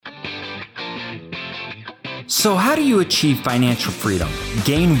So how do you achieve financial freedom,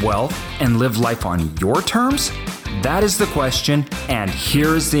 gain wealth, and live life on your terms? That is the question, and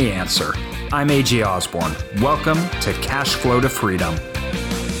here is the answer. I'm AJ Osborne. Welcome to Cash Flow to Freedom.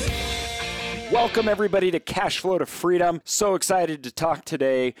 Welcome, everybody, to Cash Flow to Freedom. So excited to talk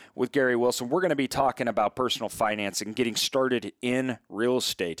today with Gary Wilson. We're going to be talking about personal finance and getting started in real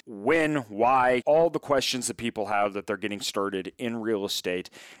estate. When, why, all the questions that people have that they're getting started in real estate.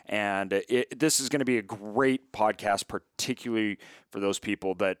 And this is going to be a great podcast, particularly for those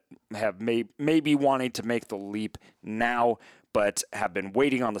people that have maybe wanting to make the leap now, but have been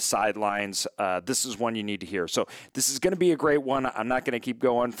waiting on the sidelines. This is one you need to hear. So this is going to be a great one. I'm not going to keep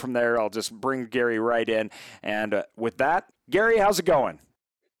going from there. I'll just bring Gary right in. And with that, Gary, how's it going?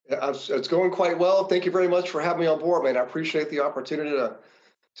 It's going quite well. Thank you very much for having me on board, man. I appreciate the opportunity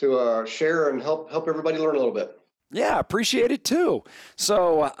to share and help everybody learn a little bit. Yeah, appreciate it too.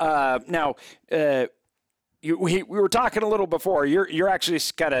 So now, we were talking a little before. You're actually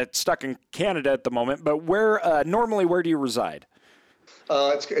kind of stuck in Canada at the moment, but where do you reside?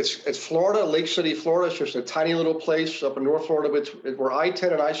 It's Florida, Lake City, Florida. It's just a tiny little place up in North Florida. It's where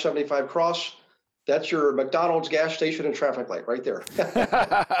I-10 and I-75 cross. That's your McDonald's gas station and traffic light right there.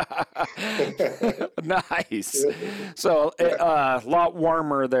 Nice. So a lot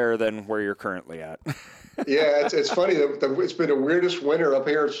warmer there than where you're currently at. Yeah, it's funny. It's been the weirdest winter up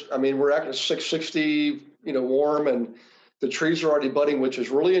here. We're at 660, warm, and the trees are already budding, which is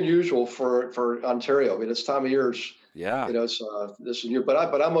really unusual for Ontario. I mean, this time of year is, this is new.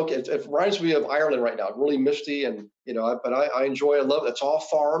 But I'm okay. It reminds me of Ireland right now. Really misty, and I enjoy. I love it. It's all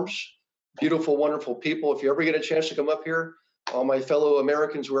farms, beautiful, wonderful people. If you ever get a chance to come up here, all my fellow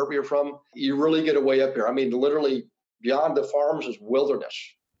Americans, wherever you're from, you really get away up here. I mean, literally beyond the farms is wilderness.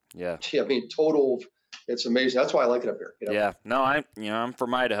 Yeah. I mean, total. It's amazing. That's why I like it up here. Yeah. No, I'm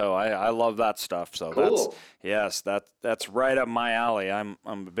from Idaho. I love that stuff. So cool. That's right up my alley. I'm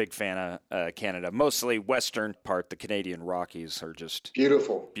a big fan of Canada. Mostly western part. The Canadian Rockies are just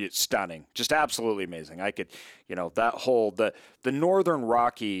beautiful, stunning, just absolutely amazing. I could, that whole the northern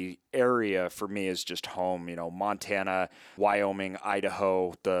Rocky area for me is just home. Montana, Wyoming,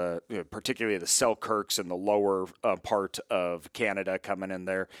 Idaho, particularly the Selkirks and the lower part of Canada coming in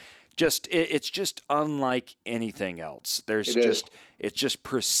there. It's just unlike anything else. It's just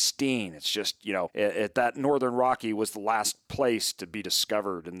pristine. It's just, that Northern Rocky was the last place to be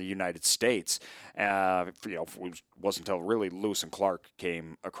discovered in the United States. It wasn't until really Lewis and Clark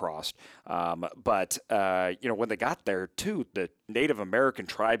came across. But when they got there too, the Native American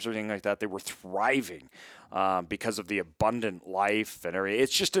tribes, everything like that, they were thriving because of the abundant life and everything.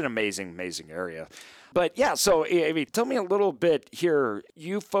 It's just an amazing, amazing area. But yeah, so tell me a little bit here.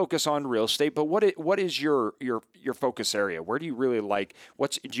 You focus on real estate, but what is your focus area? Where do you really like?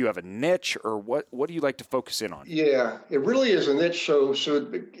 Do you have a niche, or what do you like to focus in on? Yeah, it really is a niche. So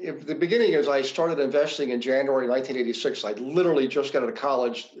the beginning is I started investing in January 1986. I literally just got out of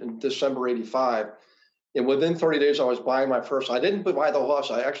college in December '85, and within 30 days I was buying my first. I didn't buy the whole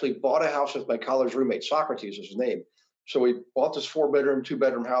house. I actually bought a house with my college roommate. Socrates is his name. So we bought this 4-bedroom,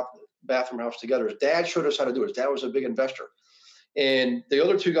 2-bedroom house. Bathroom house together. His dad showed us how to do it. His dad was a big investor. And the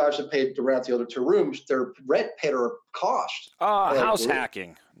other two guys that paid to rent the other 2 rooms, their rent paid our cost. House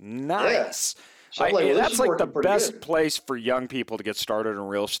hacking. Nice. Yeah. So that's like the best place for young people to get started in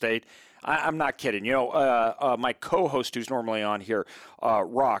real estate. I'm not kidding. My co-host who's normally on here,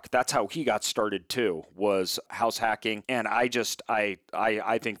 Rock, that's how he got started too, was house hacking. And I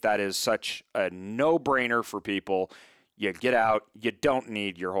think that is such a no-brainer for people. You get out, you don't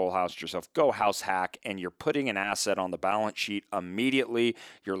need your whole house yourself. Go house hack, and you're putting an asset on the balance sheet immediately.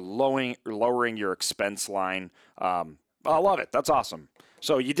 You're lowering your expense line. I love it. That's awesome.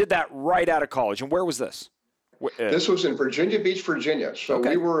 So you did that right out of college. And where was this? This was in Virginia Beach, Virginia. So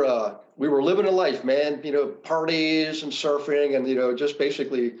okay. we were living a life, man. Parties and surfing, and just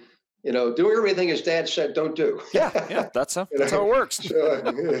basically. Doing everything his dad said don't do. Yeah, that's how it works.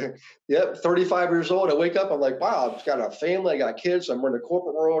 So, 35 years old. I wake up, I'm like, wow, I've got a family, I got kids, I'm in the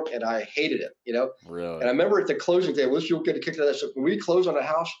corporate world, and I hated it, Really? And I remember at the closing day, you'll get kicked out of this. When we closed on a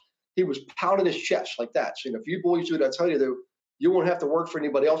house, he was pounding his chest like that. So, if you boys do it, I tell you that you won't have to work for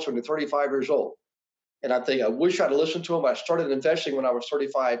anybody else when you're 35 years old. And I think I wish I'd listened to him. I started investing when I was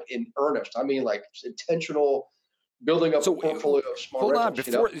 35 in earnest. I mean, like intentional. Building up a portfolio of small rentals.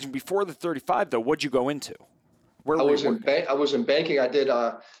 Hold on, before the 35 though, what'd you go into? I was in banking.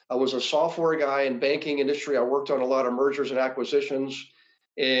 I was a software guy in banking industry. I worked on a lot of mergers and acquisitions,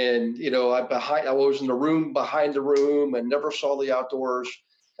 and I was in the room behind the room and never saw the outdoors.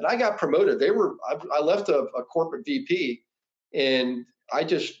 And I got promoted. I left a corporate VP, and I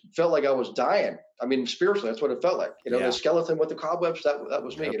just felt like I was dying. I mean, spiritually, that's what it felt like. Yeah. The skeleton with the cobwebs, that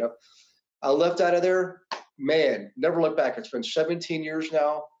was me, Yep. I left out of there, man, never looked back. It's been 17 years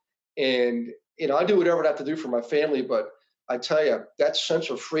now. And, I do whatever I have to do for my family, but I tell you, that sense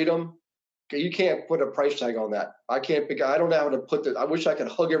of freedom, you can't put a price tag on that. I don't know how to put that. I wish I could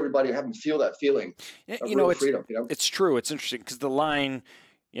hug everybody and have them feel that feeling of real freedom. It's true. It's interesting because the line,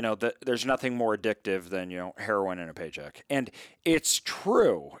 there's nothing more addictive than, heroin and a paycheck. And it's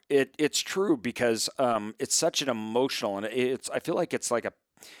true. It's true because it's such an emotional, and I feel like it's like a,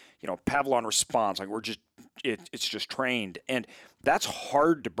 Pavlov response. Like it's just trained. And that's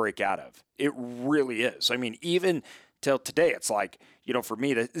hard to break out of. It really is. I mean, even till today, it's like, for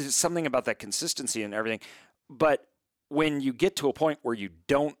me, there's something about that consistency and everything. But when you get to a point where you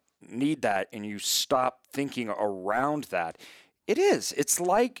don't need that and you stop thinking around that, it's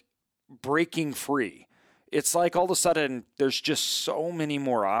like breaking free. It's like all of a sudden there's just so many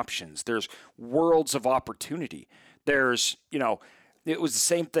more options. There's worlds of opportunity. There's, it was the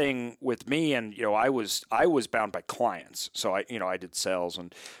same thing with me, and I was bound by clients. So I did sales,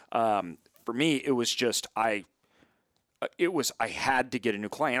 and for me it was just I had to get a new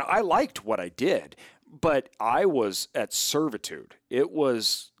client. I liked what I did, but I was at servitude. It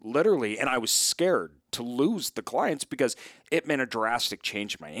was literally, and I was scared to lose the clients because it meant a drastic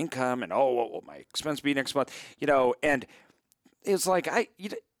change in my income, and what will my expense be next month? And it's like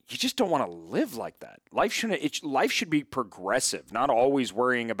you just don't want to live like that. Life should be progressive, not always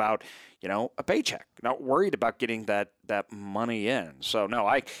worrying about, a paycheck, not worried about getting that money in. So no,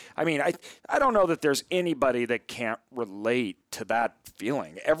 I don't know that there's anybody that can't relate to that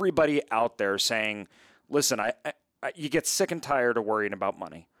feeling. Everybody out there saying, listen, you get sick and tired of worrying about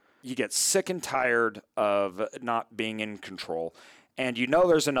money. You get sick and tired of not being in control. And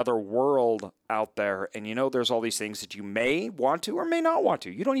there's another world out there, and there's all these things that you may want to or may not want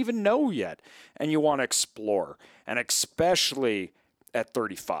to. You don't even know yet, and you want to explore, and especially at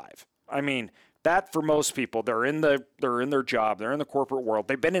 35. I mean, that for most people, they're in their job, they're in the corporate world.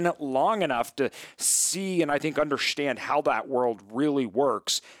 They've been in it long enough to see and I think understand how that world really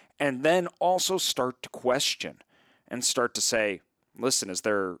works, and then also start to question and start to say, listen, is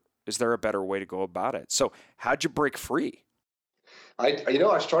there a better way to go about it? So how'd you break free?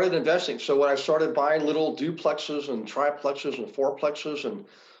 I started investing. So when I started buying little duplexes and triplexes and fourplexes and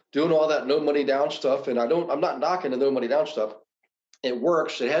doing all that no money down stuff, and I'm not knocking the no money down stuff. It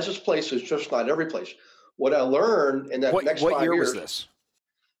works. It has its place. It's just not every place. What I learned in that next 5 years. What year was this?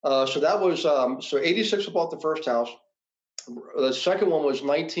 So that was 86. I bought the first house. The second one was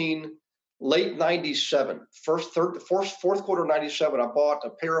late 97. Fourth quarter 97. I bought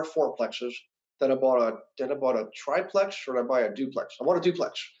a pair of fourplexes. Then I bought a triplex, or did I buy a duplex? I bought a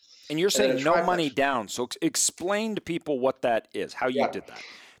duplex. And you're saying no money down. So explain to people what that is, how you did that.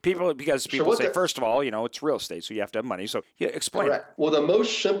 Because people say, first of all, it's real estate, so you have to have money. So explain. Correct. Well, the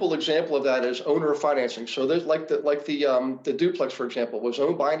most simple example of that is owner financing. So there's the duplex, for example, was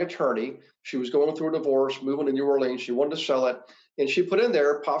owned by an attorney. She was going through a divorce, moving to New Orleans. She wanted to sell it, and she put in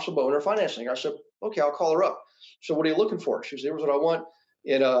there possible owner financing. I said, okay, I'll call her up. So what are you looking for? She said, here's what I want.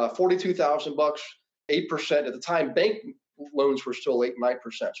 In $42,000, 8% at the time. Bank loans were still 8-9%.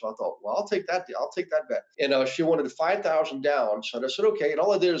 So I thought, well, I'll take that bet. And she wanted $5,000 down. So I said, okay. And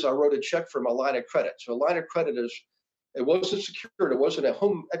all I did is I wrote a check for my line of credit. So a line of credit it wasn't secured. It wasn't a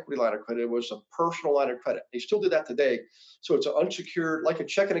home equity line of credit. It was a personal line of credit. They still do that today. So it's an unsecured, like a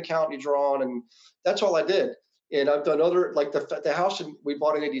checking account you draw on, and that's all I did. And I've done other, like the house we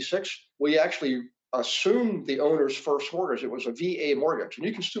bought in 86. We actually assumed the owner's first mortgage. It was a VA mortgage, and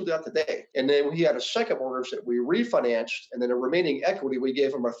you can still do that today. And then we had a second mortgage that we refinanced, and then the remaining equity, we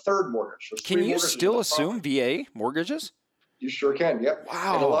gave them a third mortgage. So can you still assume VA mortgages? You sure can. Yep.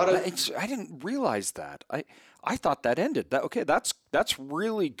 Wow. I didn't realize that. I thought that ended. That's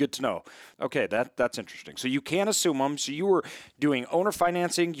really good to know. Okay, that's interesting. So you can assume them. So you were doing owner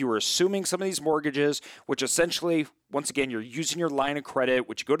financing. You were assuming some of these mortgages, which essentially, once again, you're using your line of credit,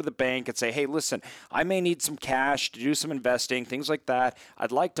 which you go to the bank and say, hey, listen, I may need some cash to do some investing, things like that.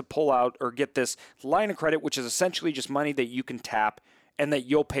 I'd like to pull out or get this line of credit, which is essentially just money that you can tap and that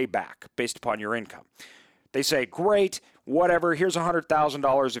you'll pay back based upon your income. They say, great, whatever, here's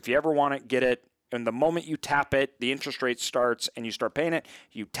 $100,000. If you ever want it, get it. And the moment you tap it, the interest rate starts and you start paying it.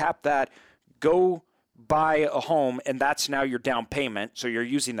 You tap that, go buy a home, and that's now your down payment. So you're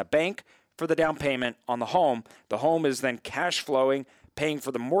using the bank for the down payment on the home. The home is then cash flowing, paying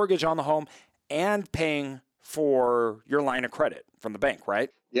for the mortgage on the home, and paying for your line of credit from the bank, right?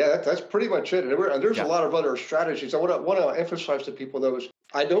 Yeah, that's pretty much it. And there's a lot of other strategies. I want to emphasize to people, though, is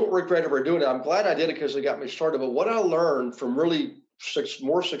I don't regret ever doing it. I'm glad I did it because it got me started. But what I learned from really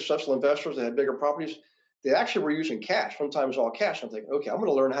more successful investors that had bigger properties, they actually were using cash, sometimes all cash. I'm thinking, okay, I'm going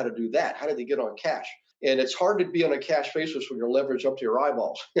to learn how to do that. How did they get on cash? And it's hard to be on a cash basis when you're leveraged up to your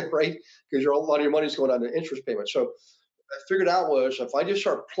eyeballs, right? Because a lot of your money's going on to interest payments. So I figured out was if I just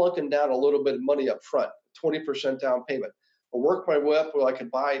start plunking down a little bit of money up front, 20% down payment, I worked my way up where I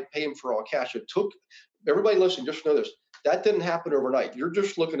could pay them for all cash. It took, everybody listening, just know this, that didn't happen overnight. You're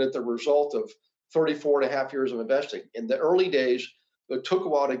just looking at the result of 34 and a half years of investing. In the early days, it took a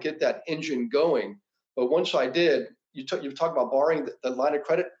while to get that engine going. But once I did, you talk about borrowing the line of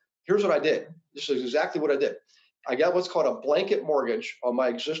credit. Here's what I did. This is exactly what I did. I got what's called a blanket mortgage on my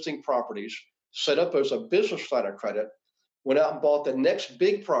existing properties, set up as a business line of credit, went out and bought the next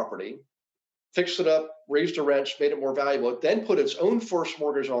big property, fixed it up, raised the rents, made it more valuable, then put its own first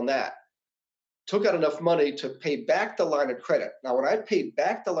mortgage on that, took out enough money to pay back the line of credit. Now, when I paid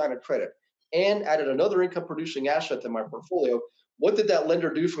back the line of credit and added another income producing asset to my portfolio, what did that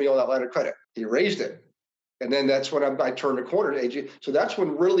lender do for me on that line of credit? He raised it. And then that's when I turned the corner to AG. So that's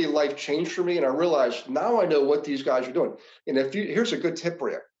when really life changed for me. And I realized now I know what these guys are doing. And here's a good tip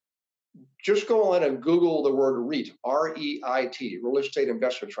for you. Just go on and Google the word REIT, R-E-I-T, Real Estate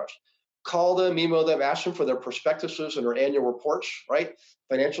Investment Trust. Call them, email them, ask them for their prospectuses and their annual reports, right?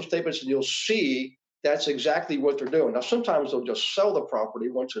 Financial statements, and you'll see that's exactly what they're doing. Now, sometimes they'll just sell the property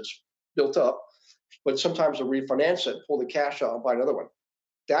once it's built up, but sometimes they'll refinance it, pull the cash out and buy another one.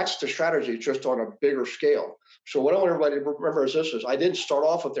 That's the strategy, just on a bigger scale. So what I want everybody to remember is this: I didn't start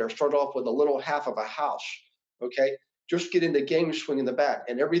off with start off with a little half of a house, okay? Just get into game swing in the back,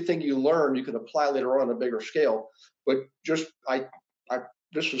 and everything you learn, you can apply later on a bigger scale. But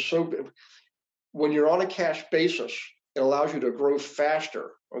this is so, when you're on a cash basis, it allows you to grow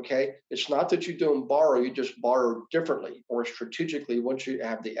faster, okay? It's not that you don't borrow, you just borrow differently or strategically once you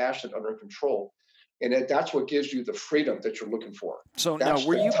have the asset under control. And that's what gives you the freedom that you're looking for. So now,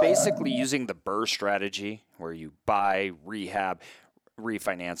 were you basically using the BRRRR strategy where you buy, rehab,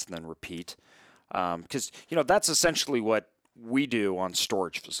 refinance, and then repeat? Because, that's essentially what we do on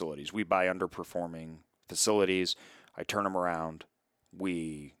storage facilities. We buy underperforming facilities. I turn them around.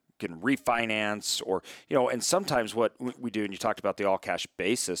 We can refinance or, and sometimes what we do, and you talked about the all cash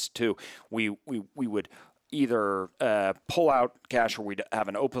basis too, we would either pull out cash or we'd have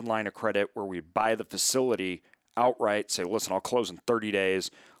an open line of credit where we buy the facility outright, say, listen, I'll close in 30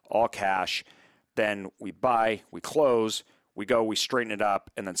 days, all cash. Then we buy, we close, we go, we straighten it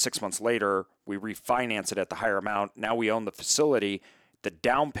up, and then 6 months later, we refinance it at the higher amount. Now we own the facility. The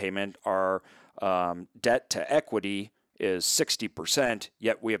down payment, our debt to equity is 60%,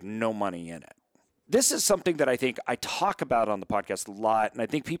 yet we have no money in it. This is something that I think I talk about on the podcast a lot, and I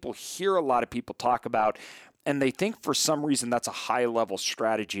think people hear a lot of people talk about, and they think for some reason that's a high-level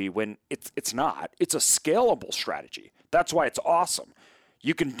strategy when it's not. It's a scalable strategy. That's why it's awesome.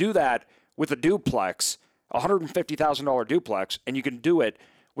 You can do that with a duplex, $150,000 duplex, and you can do it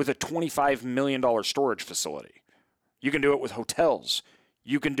with a $25 million storage facility. You can do it with hotels.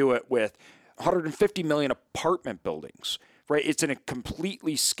 You can do it with 150 million apartment buildings. Right? It's in a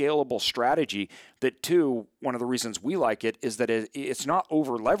completely scalable strategy that, too, one of the reasons we like it is that it's not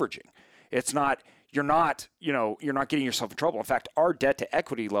over leveraging. It's not, you're not getting yourself in trouble. In fact, our debt to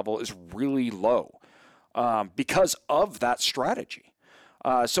equity level is really low because of that strategy.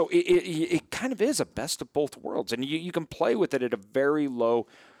 So it kind of is a best of both worlds, and you can play with it at a very low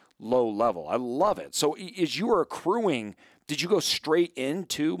level. I love it. So as you were accruing, did you go straight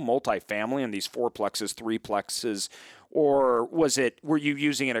into multifamily and these fourplexes, threeplexes? Or were you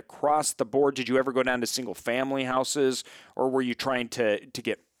using it across the board? Did you ever go down to single family houses, or were you trying to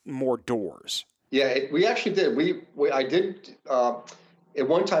get more doors? Yeah, we actually did. I did at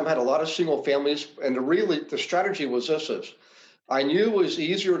one time had a lot of single families, and the strategy was this: I knew it was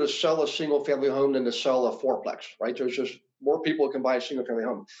easier to sell a single family home than to sell a fourplex. Right? There's just more people who can buy a single family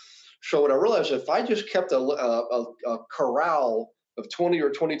home. So what I realized, if I just kept a corral of 20 or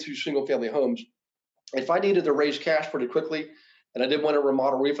 22 single family homes, if I needed to raise cash pretty quickly and I didn't want to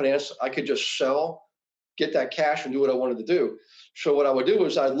remodel, refinance, I could just sell, get that cash, and do what I wanted to do. So what I would do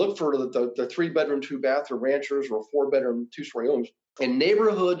is I'd look for the 3-bedroom, 2-bathroom ranchers or 4-bedroom, 2-story homes in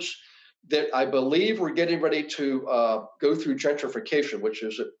neighborhoods that I believe were getting ready to go through gentrification, which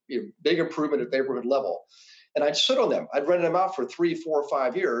is a big improvement at neighborhood level. And I'd sit on them. I'd rent them out for 3, 4,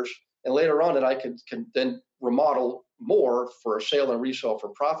 5 years. And later on, that I can then remodel more for a sale and resale for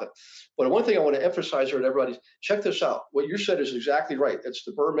profit. But one thing I want to emphasize here to everybody, check this out. What you said is exactly right. It's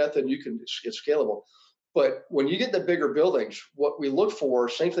the BRRRR method. It's scalable. But when you get the bigger buildings, what we look for,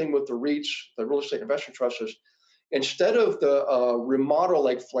 same thing with the REITs, the real estate investment trusts, is instead of the remodel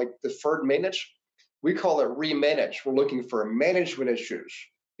like deferred maintenance, we call it remanage. We're looking for management issues.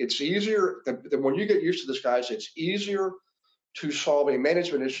 It's easier, when you get used to this, guys, it's easier to solve a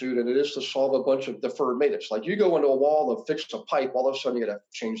management issue than it is to solve a bunch of deferred maintenance. Like you go into a wall and fix a pipe, all of a sudden you got to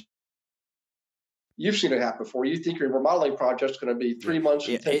change. You've seen it happen before. You think your remodeling project's going to be 3 months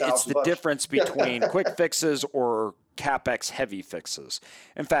and $10,000. It's the difference between quick fixes or CapEx heavy fixes.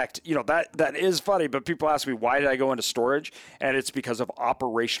 In fact, that is funny, but people ask me, why did I go into storage? And it's because of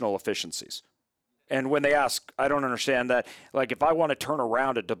operational efficiencies. And when they ask, I don't understand that. Like, if I want to turn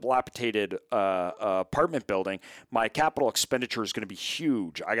around a dilapidated apartment building, my capital expenditure is going to be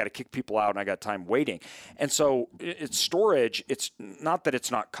huge. I got to kick people out, and I got time waiting. And so it's storage. It's not that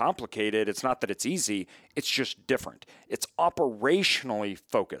it's not complicated. It's not that it's easy. It's just different. It's operationally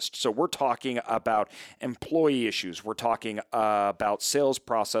focused. So we're talking about employee issues. We're talking about sales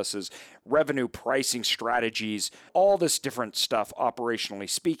processes, revenue pricing strategies, all this different stuff operationally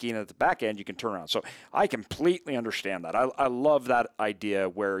speaking. At the back end, you can turn around. So I completely understand that. I love that idea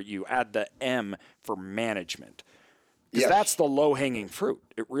where you add the M for management. Because that's the low-hanging fruit.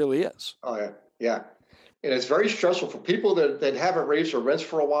 It really is. Oh, yeah. Yeah. And it's very stressful for people that haven't raised their rents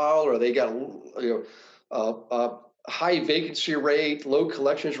for a while, or they got high vacancy rate, low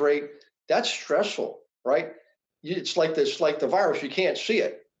collections rate. That's stressful, right? It's like the virus. You can't see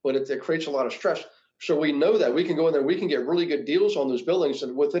it, but it creates a lot of stress. So we know that we can go in there, we can get really good deals on those buildings,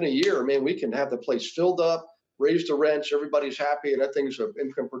 and within a year, man, we can have the place filled up, raise the rents, everybody's happy, and that thing's an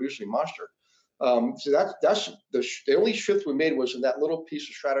income-producing monster. So that's the only shift we made was in that little piece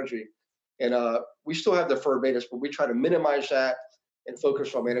of strategy, and we still have deferred maintenance, but we try to minimize that and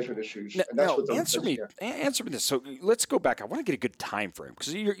focus on management issues. And that's what answer me this. So let's go back. I want to get a good time frame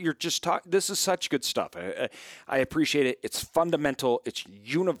because you're just talking. This is such good stuff. I appreciate it. It's fundamental. It's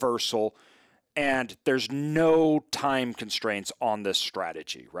universal. And there's no time constraints on this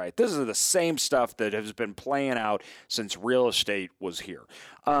strategy, right? This is the same stuff that has been playing out since real estate was here.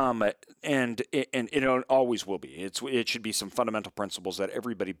 And it always will be. It should be some fundamental principles that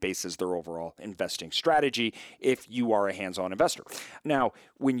everybody bases their overall investing strategy if you are a hands-on investor. Now,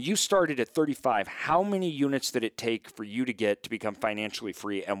 when you started at 35, how many units did it take for you to become financially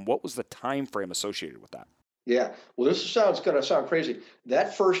free, and what was the time frame associated with that? Yeah, well, this going to sound crazy.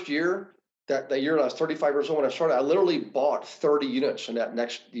 That first year, that year I was 35 years old when I started, I literally bought 30 units in that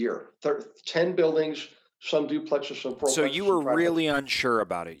next year, 10 buildings, some duplexes, some fourplexes. So you were really unsure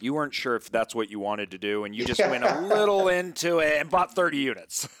about it. You weren't sure if that's what you wanted to do, and you just went a little into it and bought 30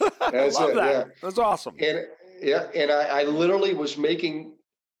 units. That's Love it, that. yeah. That's awesome. And I literally was making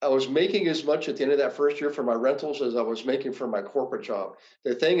as much at the end of that first year for my rentals as I was making for my corporate job.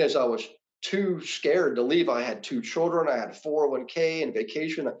 The thing is, I was too scared to leave. I had 2 children. I had a 401k and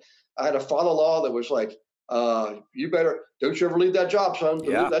vacation. I had a father-in-law that was like, don't you ever leave that job, son.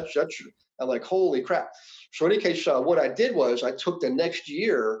 Yeah. I'm like, holy crap. So in any case, what I did was I took the next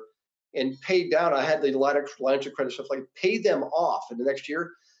year and paid down. I had the lines of credit stuff, like paid them off in the next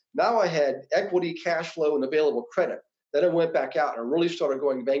year. Now I had equity, cash flow, and available credit. Then I went back out and really started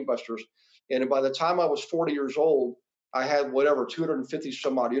going gangbusters. And by the time I was 40 years old, I had 250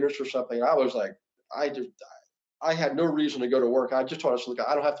 some odd units or something. I was like, I had no reason to go to work. I just told us, look,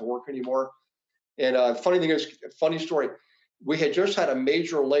 I don't have to work anymore. And funny story, we had just had a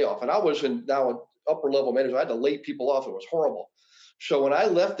major layoff, and I was now an upper level manager. I had to lay people off. It was horrible. So when I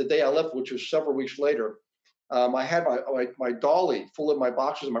left, the day I left, which was several weeks later, I had my dolly full of my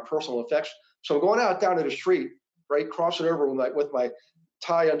boxes and my personal effects. So I'm going out down to the street, right, crossing over with my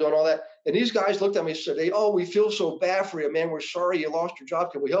tie and doing all that. And these guys looked at me and said, "Hey, we feel so bad for you, man. We're sorry you lost your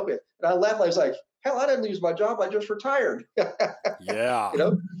job. Can we help you?" And I laughed. I was like, hell, I didn't lose my job. I just retired. Yeah.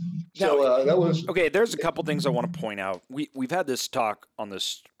 So that was okay. There's a couple things I want to point out. We've had this talk on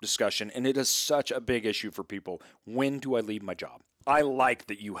this discussion, and it is such a big issue for people. When do I leave my job? I like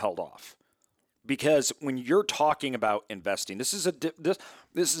that you held off, because when you're talking about investing, this is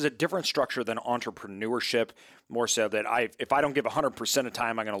a different structure than entrepreneurship. More so that if I don't give 100% of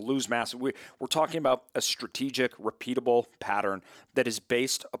time, I'm going to lose massive. We're talking about a strategic, repeatable pattern that is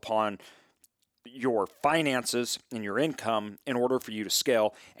based upon your finances and your income in order for you to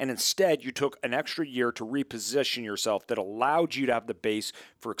scale. And instead, you took an extra year to reposition yourself that allowed you to have the base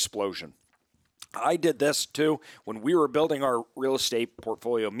for explosion. I did this too. When we were building our real estate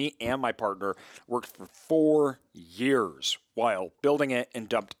portfolio, me and my partner worked for 4 years while building it and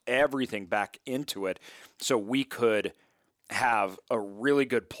dumped everything back into it so we could have a really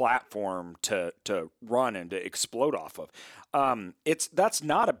good platform to run and to explode off of. That's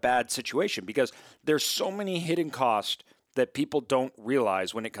not a bad situation, because there's so many hidden costs that people don't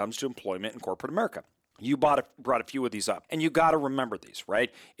realize when it comes to employment in corporate America. You brought a few of these up, and you got to remember these,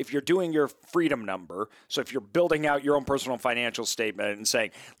 right? If you're doing your freedom number, so if you're building out your own personal financial statement and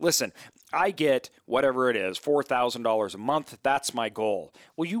saying, listen, I get whatever it is, $4,000 a month, that's my goal.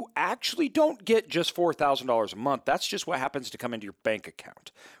 Well, you actually don't get just $4,000 a month. That's just what happens to come into your bank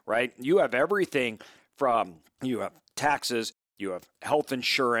account, right? You have everything from, you have taxes, you have health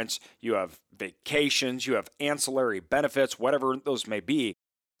insurance, you have vacations, you have ancillary benefits, whatever those may be.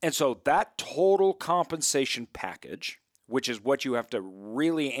 And so that total compensation package, which is what you have to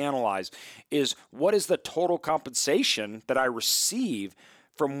really analyze, is what is the total compensation that I receive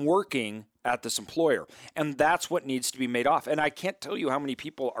from working at this employer? And that's what needs to be made off. And I can't tell you how many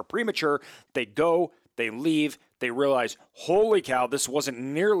people are premature. They go, they leave, they realize, holy cow, this wasn't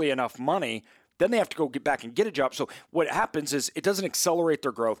nearly enough money. Then they have to go get back and get a job. So what happens is it doesn't accelerate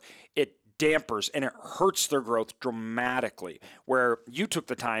their growth. It dampers and it hurts their growth dramatically, where you took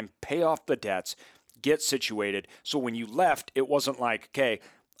the time, pay off the debts, get situated. So when you left, it wasn't like, okay,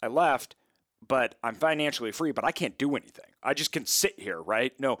 I left, but I'm financially free, but I can't do anything. I just can sit here,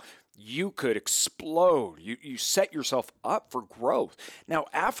 right? No, you could explode. You set yourself up for growth. Now,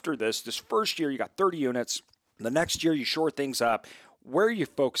 after this first year, you got 30 units. The next year, you shore things up. Where are you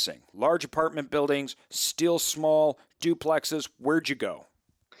focusing? Large apartment buildings, still small, duplexes? Where'd you go?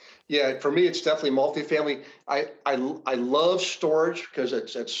 Yeah, for me, it's definitely multifamily. I love storage because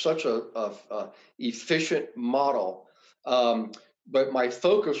it's such a efficient model. But my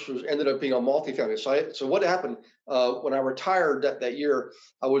focus ended up being on multifamily. So what happened when I retired that year?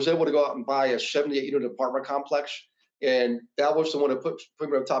 I was able to go out and buy a 78-unit apartment complex, and that was the one that put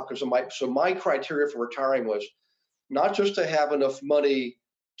me on top because of my criteria for retiring was not just to have enough money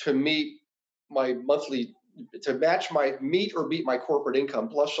to meet my monthly, to meet or beat my corporate income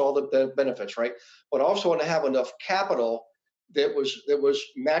plus all the benefits, right? But also want to have enough capital that was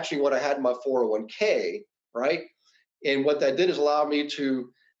matching what I had in my 401k, right? And what that did is allow me to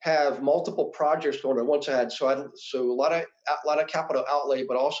have multiple projects going at once. I had a lot of capital outlay,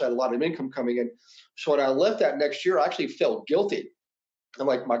 but also had a lot of income coming in. So when I left that next year, I actually felt guilty. I'm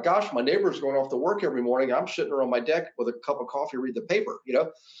like, my gosh, my neighbor's going off to work every morning. I'm sitting there on my deck with a cup of coffee, read the paper, and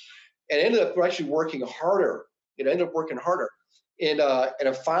ended up actually working harder. And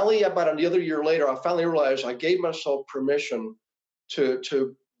finally, about another year later, I finally realized I gave myself permission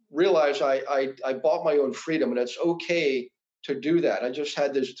to realize I bought my own freedom, and it's okay to do that. I just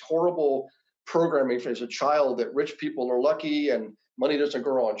had this horrible programming as a child that rich people are lucky and money doesn't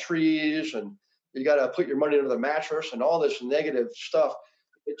grow on trees and you got to put your money under the mattress and all this negative stuff.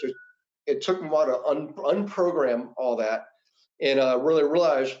 It took me a while to unprogram all that and really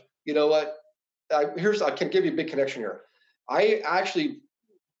realize, you know what? I can give you a big connection here. I actually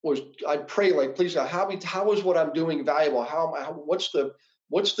I'd pray like, please God, how is what I'm doing valuable? What's the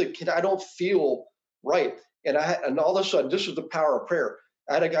I don't feel right. And all of a sudden, this is the power of prayer.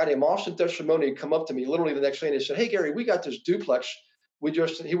 I had a guy named Austin Desimone come up to me literally the next day and he said, "Hey Gary, we got this duplex.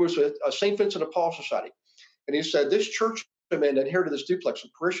 He was a St. Vincent de Paul Society. And he said, this church inherited this duplex. A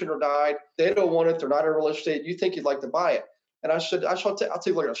parishioner died. They don't want it. They're not in real estate. You think you'd like to buy it?" And I said, I'll take a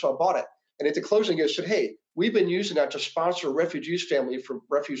look at it. So I bought it. And at the closing, I said, "Hey, we've been using that to sponsor a refugees family from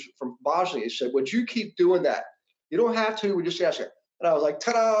Bosnia." He said, "Would you keep doing that? You don't have to. We just ask it." And I was like,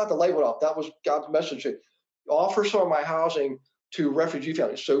 ta-da, the light went off. That was God's message. Offer some of my housing to refugee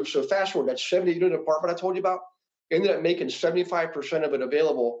families. So fast forward, that 70-unit apartment I told you about, ended up making 75% of it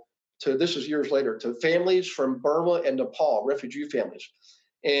available to, this is years later, to families from Burma and Nepal, refugee families.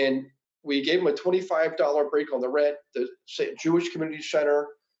 And we gave them a $25 break on the rent. The Jewish Community Center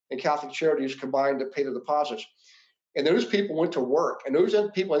and Catholic Charities combined to pay the deposits. And those people went to work. And those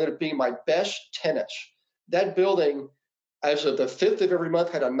people ended up being my best tenants. That building, as of the 5th of every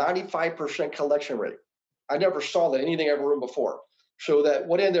month, had a 95% collection rate. I never saw that anything ever room before. So that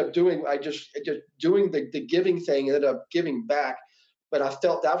what I ended up doing, I just doing the giving thing, ended up giving back. But I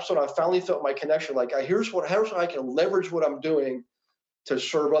felt that's when I finally felt my connection. Like, here's how I can leverage what I'm doing to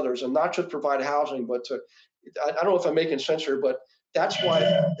serve others and not just provide housing, but to, I don't know if I'm making sense here, but that's why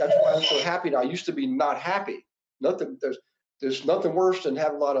I'm so happy now. I used to be not happy. There's nothing worse than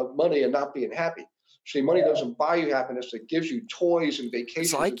having a lot of money and not being happy. See, money doesn't buy you happiness. It gives you toys and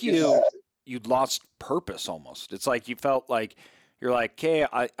vacations. It's like you'd lost purpose almost. It's like you felt like you're like, hey,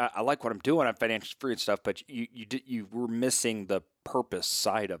 I like what I'm doing. I'm financially free and stuff, but you were missing the purpose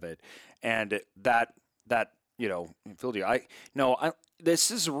side of it, and that filled you.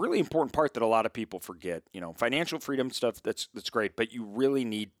 This is a really important part that a lot of people forget. Financial freedom stuff, that's great, but you really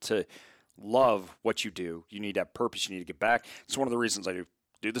need to love what you do. You need to have purpose. You need to get back. It's one of the reasons I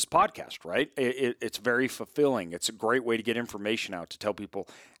do this podcast, right? It's very fulfilling. It's a great way to get information out, to tell people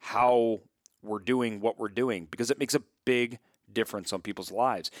how we're doing what we're doing, because it makes a big difference on people's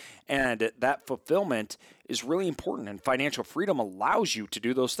lives. And that fulfillment is really important. And financial freedom allows you to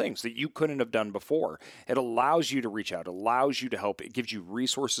do those things that you couldn't have done before. It allows you to reach out, allows you to help. It gives you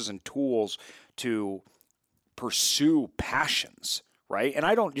resources and tools to pursue passions, right? And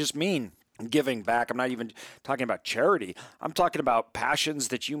I don't just mean giving back. I'm not even talking about charity. I'm talking about passions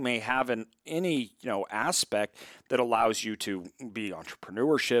that you may have in any, aspect that allows you to be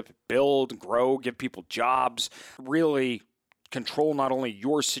entrepreneurship, build, grow, give people jobs, really control not only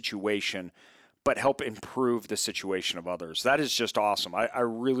your situation, but help improve the situation of others. That is just awesome. I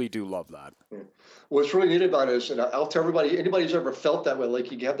really do love that. What's really neat about it is, and I'll tell everybody, anybody who's ever felt that way,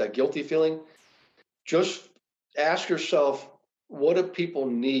 like you have that guilty feeling, just ask yourself, what do people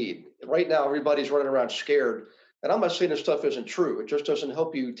need? Right now, everybody's running around scared. And I'm not saying this stuff isn't true. It just doesn't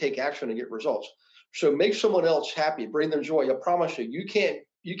help you take action and get results. So make someone else happy, bring them joy. I promise you, you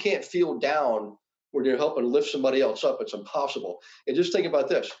can't feel down when you're helping lift somebody else up. It's impossible. And just think about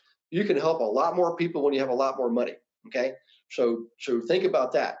this. You can help a lot more people when you have a lot more money. Okay. So think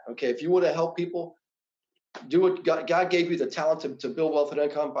about that. Okay. If you want to help people, do it. God gave you the talent to build wealth and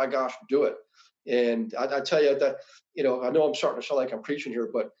income. By gosh, do it. And I tell you that, I know I'm starting to sound like I'm preaching here,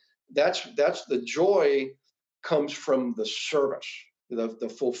 but that's the joy comes from the service.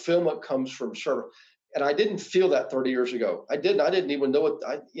 The fulfillment comes from service. And I didn't feel that 30 years ago. I didn't even know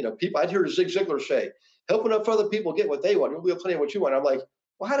what people, I'd hear Zig Ziglar say, helping up other people get what they want. You'll be plenty of what you want. I'm like,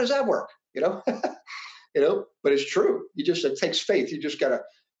 well, how does that work? But it's true. It takes faith. You just got to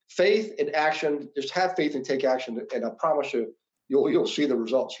faith and action, just have faith and take action. And I promise you'll see the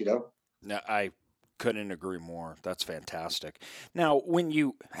results, No, I couldn't agree more. That's fantastic. Now,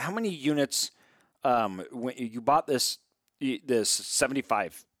 how many units, when you bought this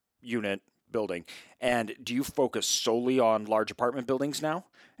 75 unit building, and do you focus solely on large apartment buildings now?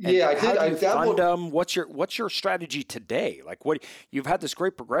 And yeah, I did. How do you fund them? What's your strategy today? Like, you've had this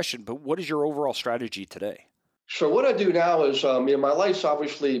great progression, but what is your overall strategy today? So what I do now is, my life's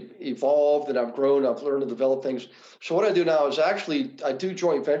obviously evolved and I've grown, I've learned to develop things. So what I do now is actually, I do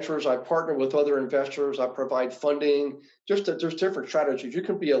joint ventures. I partner with other investors. I provide funding. There's different strategies. You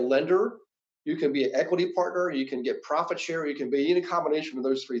can be a lender, you can be an equity partner, you can get profit share, you can be any combination of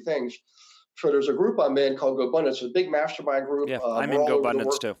those three things. So there's a group I'm in called GoBundance. It's a big mastermind group. Yeah, I'm in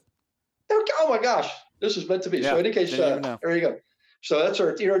GoBundance too. Oh my gosh, this is meant to be. Yeah, so in any case, there you go. So that's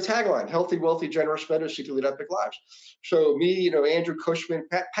our tagline: healthy, wealthy, generous men who seek to lead epic lives. So me, Andrew Cushman,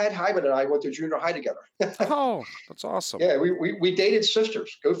 Pat Hyman, and I went to junior high together. Oh, that's awesome. Yeah, we dated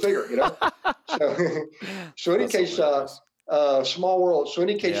sisters. Go figure, So in any case, small world. So in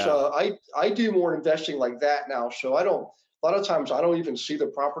any case, I do more investing like that now. So a lot of times I don't even see the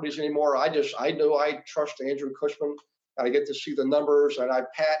properties anymore. I know I trust Andrew Cushman. I get to see the numbers, and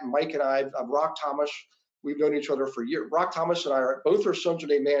Pat and Mike and I, Rock Thomas. We've known each other for years. Rock Thomas and I both our sons are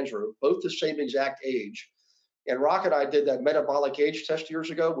named Andrew, both the same exact age. And Rock and I did that metabolic age test years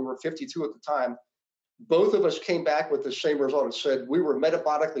ago. We were 52 at the time. Both of us came back with the same result. It said we were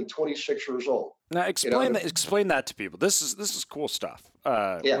metabolically 26 years old. Now explain that to people. This is cool stuff.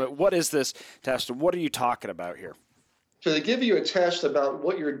 What is this test, and what are you talking about here? So they give you a test about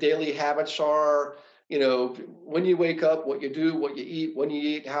what your daily habits are. When you wake up, what you do, what you eat, when you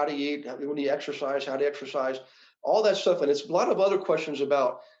eat, how to eat, when you exercise, how to exercise, all that stuff. And it's a lot of other questions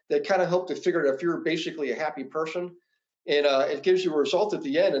about that kind of help to figure out if you're basically a happy person. And it gives you a result at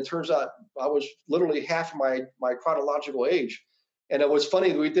the end. It turns out I was literally half my chronological age. And it was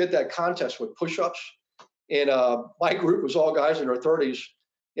funny, we did that contest with push-ups. And my group was all guys in their 30s.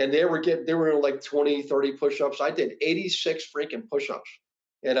 And they were in like 20, 30 push-ups. I did 86 freaking push-ups.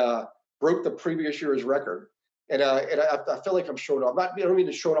 And broke the previous year's record. And I feel like I'm showing off. I don't mean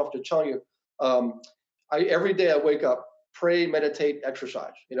to show it off, to tell you. Every day I wake up, pray, meditate,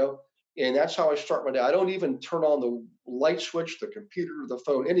 exercise, and that's how I start my day. I don't even turn on the light switch, the computer, the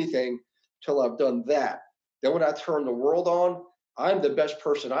phone, anything till I've done that. Then when I turn the world on, I'm the best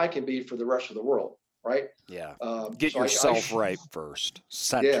person I can be for the rest of the world. Right? Yeah. Get yourself right first.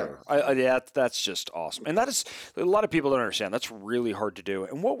 Center. Yeah. That's just awesome. And that is, a lot of people don't understand. That's really hard to do.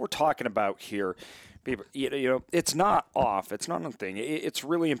 And what we're talking about here, people, it's not off. It's not a thing. It's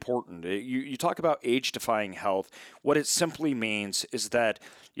really important. You talk about age-defying health. What it simply means is that,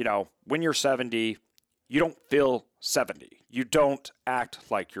 when you're 70, you don't feel 70. You don't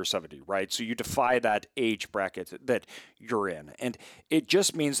act like you're 70, right? So you defy that age bracket that you're in. And it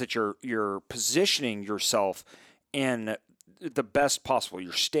just means that you're positioning yourself in the best possible.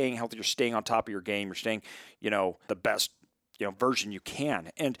 You're staying healthy. You're staying on top of your game. You're staying, the best version you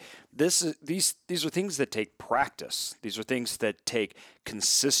can. And these are things that take practice. These are things that take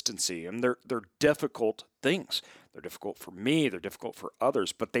consistency, and they're difficult things. They're difficult for me, they're difficult for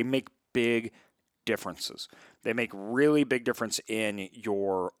others, but they make big differences. They make really big difference in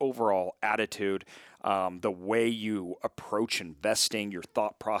your overall attitude, the way you approach investing, your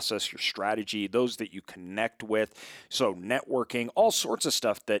thought process, your strategy, those that you connect with. So networking, all sorts of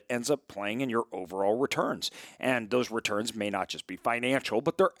stuff that ends up playing in your overall returns. And those returns may not just be financial,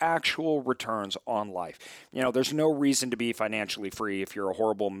 but they're actual returns on life. There's no reason to be financially free if you're a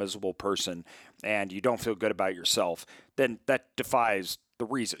horrible, miserable person and you don't feel good about yourself. Then that defies the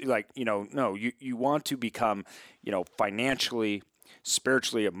reason. No, you want to become, financially,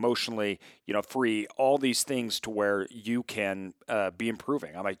 spiritually, emotionally, free, all these things to where you can be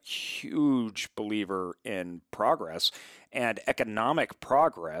improving. I'm a huge believer in progress, and economic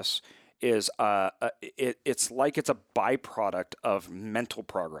progress is it's like it's a byproduct of mental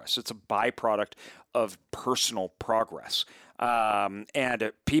progress. It's a byproduct of personal progress.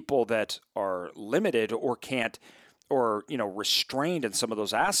 And people that are limited or can't, or restrained in some of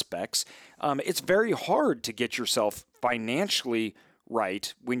those aspects, it's very hard to get yourself financially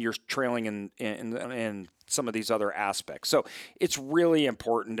right when you're trailing in some of these other aspects. So it's really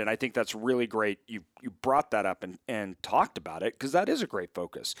important, and I think that's really great. You brought that up and talked about it, because that is a great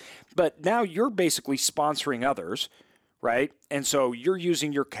focus. But now you're basically sponsoring others, right? And so you're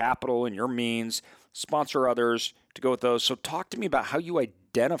using your capital and your means, sponsor others to go with those. So talk to me about how you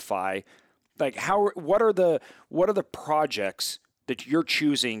identify, what are the projects that you're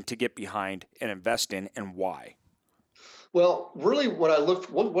choosing to get behind and invest in, and why? Well, really, what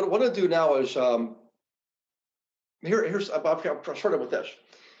I do now is I'll start with this.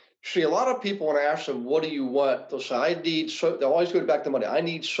 See, a lot of people, when I ask them, what do you want? They'll say, they'll always go back to money. I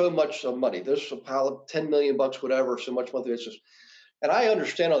need so much of money. This is a pile of $10 million, whatever, so much monthly basis. And I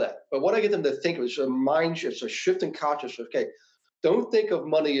understand all that. But what I get them to think of is it's a shift in consciousness. Okay, don't think of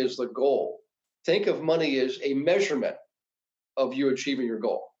money as the goal. Think of money as a measurement of you achieving your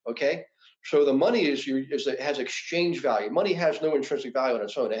goal. Okay, so the money it has exchange value. Money has no intrinsic value on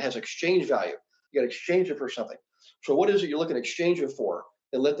its own. It has exchange value. You got to exchange it for something. So what is it you're looking to exchange it for?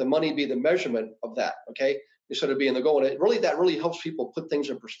 And let the money be the measurement of that. Okay, instead of being the goal. And that really helps people put things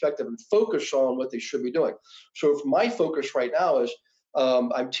in perspective and focus on what they should be doing. So if my focus right now is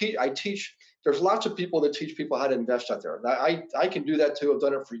I teach. There's lots of people that teach people how to invest out there. I can do that too. I've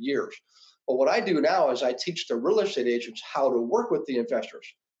done it for years. But what I do now is I teach the real estate agents how to work with the investors.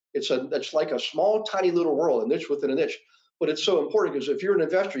 It's like a small, tiny little world, a niche within a niche. But it's so important, because if you're an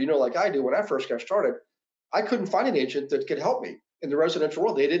investor, like I do, when I first got started, I couldn't find an agent that could help me in the residential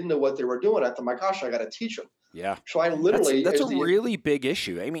world. They didn't know what they were doing. I thought, my gosh, I got to teach them. Yeah. So I literally that's a really big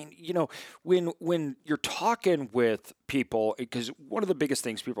issue. I mean, when you're talking with people, because one of the biggest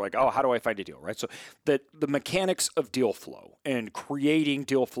things people are like, oh, how do I find a deal, right? So that the mechanics of deal flow and creating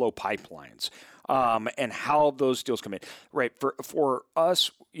deal flow pipelines, and how those deals come in, right? For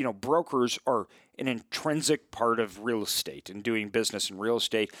us, brokers are an intrinsic part of real estate and doing business in real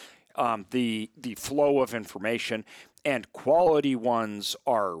estate. The flow of information, and quality ones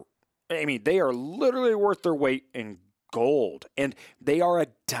they are literally worth their weight in gold, and they are a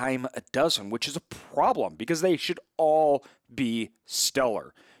dime a dozen, which is a problem, because they should all be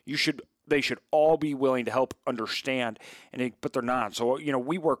stellar. They should all be willing to help understand, but they're not. So,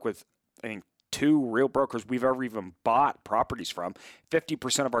 we work with, I think, 2 real brokers we've ever even bought properties from.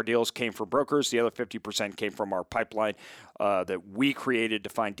 50% of our deals came from brokers. The other 50% came from our pipeline that we created to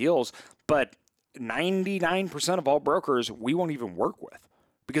find deals. But 99% of all brokers we won't even work with,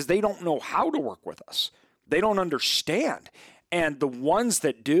 because they don't know how to work with us. They don't understand. And the ones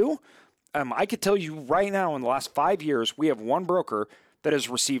that do, I could tell you right now, in the last 5 years, we have one broker that has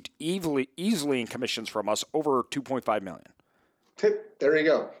received easily in commissions from us over $2.5 million. There you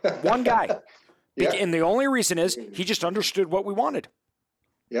go. One guy. Yeah. And the only reason is he just understood what we wanted.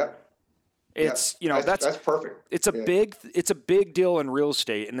 Yeah. It's that's perfect. It's a big deal in real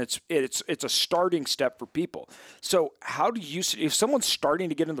estate, and it's a starting step for people. So how do you, if someone's starting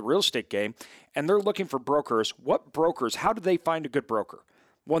to get in the real estate game and they're looking for brokers, how do they find a good broker?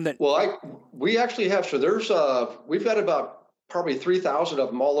 One that we actually have. So there's we've got about probably 3,000 of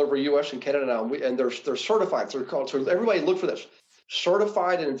them all over U.S. and Canada now, and they're certified. They're called. So everybody look for this: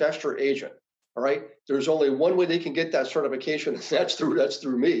 certified investor agent. All right. There's only one way they can get that certification. That's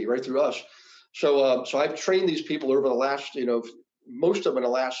through me, right? Through us. So I've trained these people over the last, most of them in the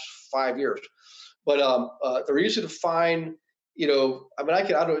last 5 years, but they're easy to find. I don't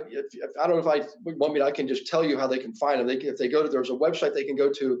know if I can just tell you how they can find them. If they go to, there's a website they can go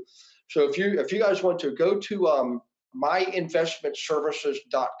to. So if you guys want to go to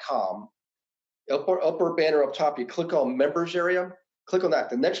myinvestmentservices.com. Upper banner up top, you click on members area, click on that.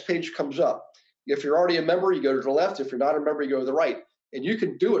 The next page comes up. If you're already a member, you go to the left. If you're not a member, you go to the right. And you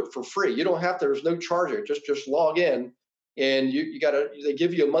can do it for free. You don't have to, there's no charge. Just log in, and they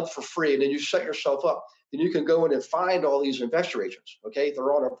give you a month for free, and then you set yourself up. Then you can go in and find all these investor agents. Okay.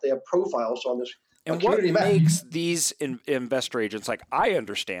 They have profiles on this. And what makes these investor agents, like I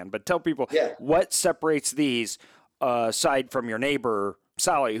understand, but tell people what separates these aside from your neighbor,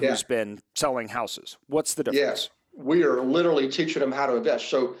 Sally, who's been selling houses. What's the difference? We are literally teaching them how to invest.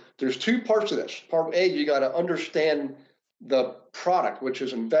 So there's two parts of this. Part A, you got to understand the product, which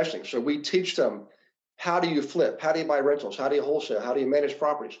is investing. So we teach them, how do you flip? How do you buy rentals? How do you wholesale? How do you manage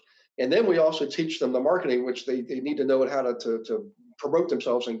properties? And then we also teach them the marketing, which they need to know how to promote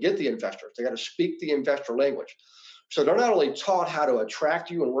themselves and get the investors. They got to speak the investor language. So they're not only taught how to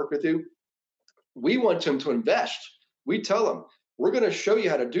attract you and work with you, we want them to invest. We tell them, we're going to show you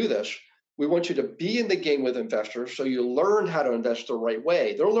how to do this. We want you to be in the game with investors so you learn how to invest the right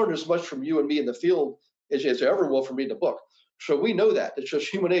way. They'll learn as much from you and me in the field as they ever will from me in the book. So we know that. It's just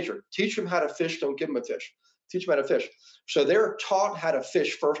human nature. Teach them how to fish, don't give them a fish. Teach them how to fish. So they're taught how to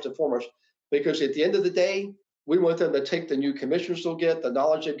fish first and foremost, because at the end of the day, we want them to take the new commissions they'll get, the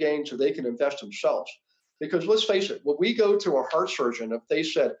knowledge they've gained, so they can invest themselves. Because let's face it, when we go to a heart surgeon, if they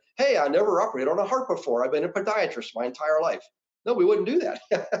said, hey, I never operated on a heart before, I've been a podiatrist my entire life. No, we wouldn't do that.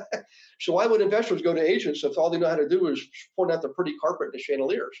 So why would investors go to agents if all they know how to do is point out the pretty carpet and the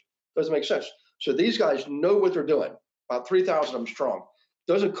chandeliers? Doesn't make sense. So these guys know what they're doing. About 3,000 of them strong.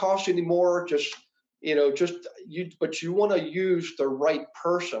 Doesn't cost you any more. But you want to use the right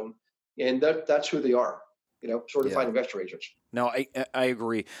person, and that's who they are. Certified investor agents. No, I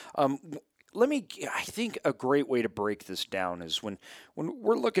agree. I think a great way to break this down is when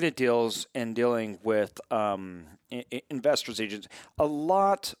we're looking at deals and dealing with investors agents, a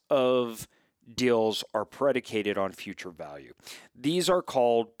lot of deals are predicated on future value. These are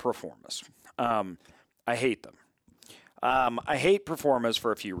called pro formas. I hate them. I hate pro formas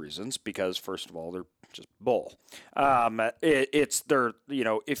for a few reasons, because first of all, they're just bull.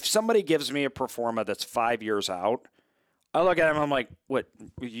 If somebody gives me a pro forma that's 5 years out, I look at them, I'm like, what,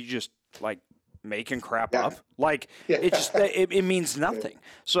 you just like making crap up? Like, it means nothing.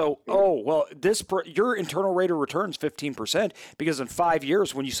 So, your internal rate of return is 15%, because in 5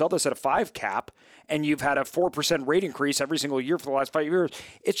 years, when you sell this at a 5 cap and you've had a 4% rate increase every single year for the last 5 years,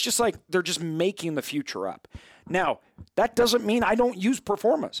 it's just like they're just making the future up. Now, that doesn't mean I don't use pro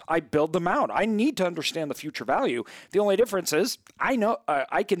formas. I build them out. I need to understand the future value. The only difference is I know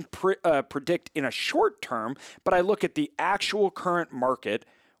I can predict in a short term, but I look at the actual current market,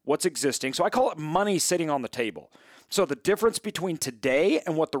 what's existing. So I call it money sitting on the table. So the difference between today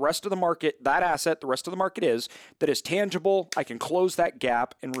and what the rest of the market, that asset, the rest of the market is, that is tangible, I can close that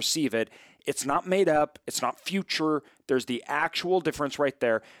gap and receive it. It's not made up. It's not future. There's the actual difference right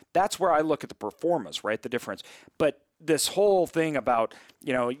there. That's where I look at the pro formas, right? The difference. But this whole thing about,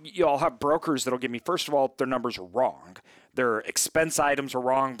 you'll have brokers that'll give me, first of all, their numbers are wrong. Their expense items are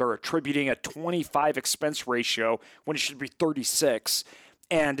wrong. They're attributing a 25 expense ratio when it should be 36.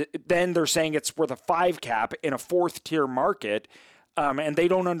 And then they're saying it's worth a 5 cap in a 4th tier market, and they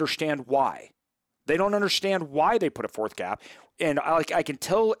don't understand why. They don't understand why they put a 4th cap. And I can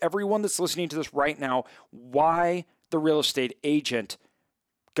tell everyone that's listening to this right now why the real estate agent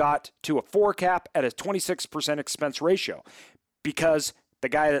got to a 4 cap at a 26% expense ratio. Because the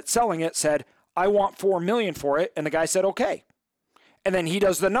guy that's selling it said, I want $4 million for it. And the guy said, okay. And then he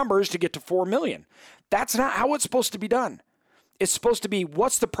does the numbers to get to $4 million. That's not how it's supposed to be done. It's supposed to be,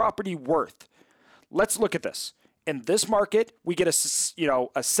 what's the property worth? Let's look at this. In this market, we get a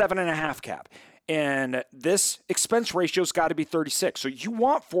 7.5 cap. And this expense ratio's got to be 36. So you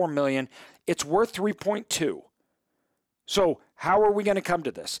want $4 million. It's worth 3.2. So how are we going to come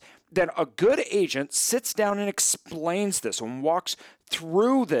to this? Then a good agent sits down and explains this and walks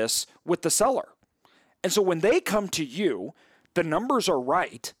through this with the seller. And so when they come to you, the numbers are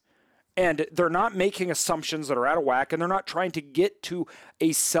right. And they're not making assumptions that are out of whack, and they're not trying to get to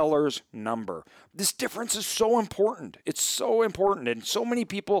a seller's number. This difference is so important. It's so important, and so many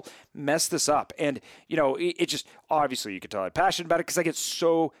people mess this up. And, it just, obviously you can tell I'm passionate about it because I get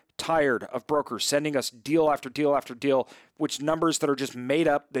so tired of brokers sending us deal after deal after deal, which numbers that are just made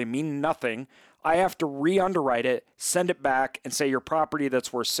up, they mean nothing. I have to re-underwrite it, send it back, and say your property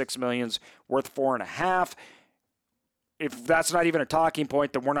that's worth $6 million is worth $4.5 million. If that's not even a talking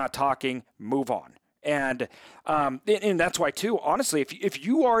point, then we're not talking, move on. And that's why, too, honestly, if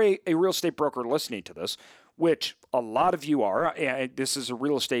you are a real estate broker listening to this, which a lot of you are, and this is a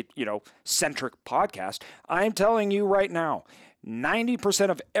real estate, centric podcast. I'm telling you right now, 90%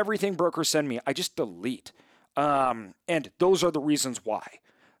 of everything brokers send me, I just delete. And those are the reasons why.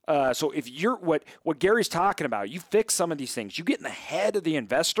 So if you're what Gary's talking about, you fix some of these things, you get in the head of the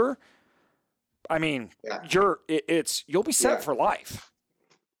investor. I mean, you'll be set for life.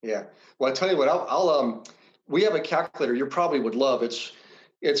 Yeah. Well, I tell you what, I'll we have a calculator you probably would love. It's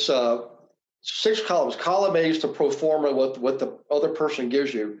 6 columns. Column A is the pro forma, what the other person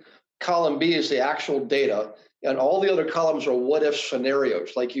gives you. Column B is the actual data, and all the other columns are what if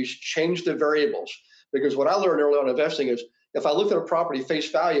scenarios. Like you change the variables. Because what I learned early on investing is if I looked at a property face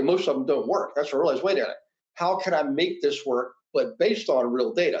value, most of them don't work. That's when I realized, wait a minute, how can I make this work, but based on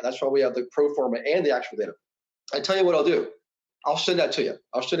real data? That's why we have the pro forma and the actual data. I tell you what I'll do. I'll send that to you.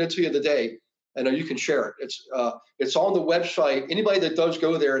 I'll send it to you today, and you can share it. It's on the website. Anybody that does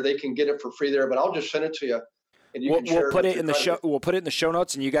go there, they can get it for free there. But I'll just send it to you, and you can share it. We'll put it in the show. We'll put it in the show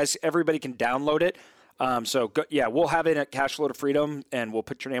notes, and you guys, everybody can download it. We'll have it at Cash Flow to Freedom, and we'll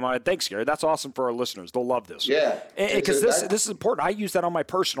put your name on it. Thanks, Gary. That's awesome for our listeners. They'll love this. Yeah, because this is important. I use that on my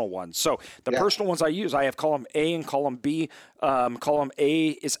personal ones. So the personal ones I use, I have column A and column B. Column A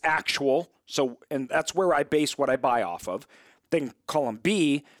is actual, and that's where I base what I buy off of. Then column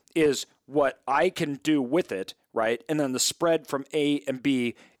B is what I can do with it, right? And then the spread from A and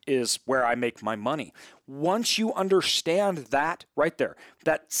B is where I make my money. Once you understand that right there,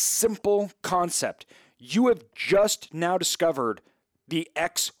 that simple concept, you have just now discovered the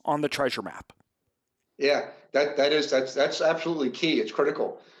X on the treasure map. Yeah, that's absolutely key. It's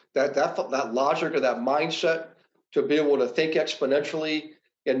critical. That logic or that mindset to be able to think exponentially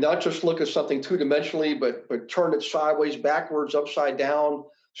and not just look at something two-dimensionally, but turn it sideways, backwards, upside down,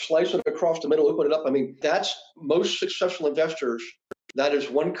 slice it across the middle, open it up. I mean, that's most successful investors. That is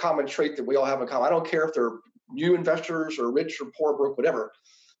one common trait that we all have in common. I don't care if they're new investors or rich or poor, broke, whatever.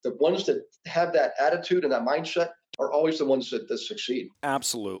 The ones that have that attitude and that mindset are always the ones that succeed.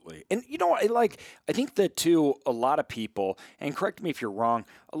 Absolutely. And I think that too, a lot of people, and correct me if you're wrong,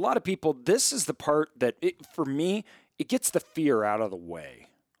 a lot of people, this is the part that for me, it gets the fear out of the way,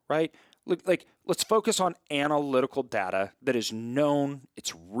 right? Look, let's focus on analytical data that is known,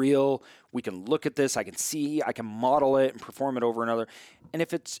 it's real. We can look at this, I can see, I can model it and perform it over another. And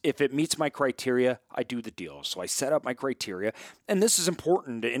if it meets my criteria, I do the deal. So I set up my criteria, and this is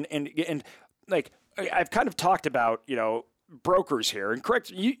important. And I've kind of talked about, brokers here, and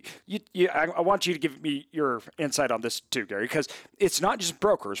correct you. I want you to give me your insight on this too, Gary, because it's not just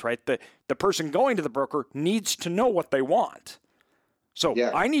brokers, right? The person going to the broker needs to know what they want. So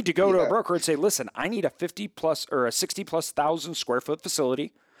I need to go to a broker and say, listen, I need a 50 plus or a 60 plus thousand square foot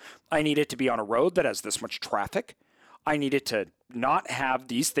facility. I need it to be on a road that has this much traffic. I need it to not have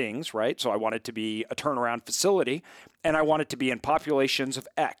these things, right? So I want it to be a turnaround facility, and I want it to be in populations of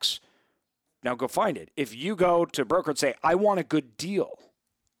X. Now go find it. If you go to a broker and say, I want a good deal,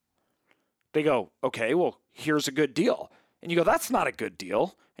 they go, okay, well, here's a good deal. And you go, that's not a good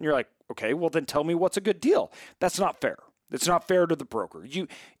deal. And you're like, okay, well, then tell me what's a good deal. That's not fair. It's not fair to the broker.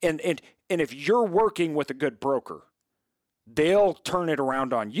 And if you're working with a good broker, they'll turn it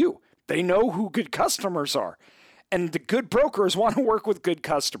around on you. They know who good customers are. And the good brokers want to work with good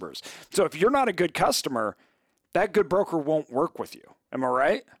customers. So if you're not a good customer, that good broker won't work with you. Am I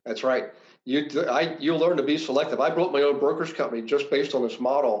right? That's right. You'll learn to be selective. I built my own brokerage company just based on this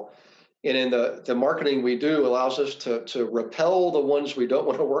model. And in the marketing we do allows us to repel the ones we don't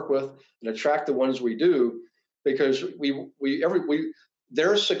want to work with and attract the ones we do. Because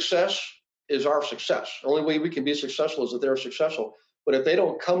their success is our success. The only way we can be successful is that they're successful. But if they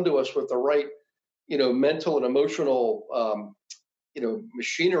don't come to us with the right, mental and emotional,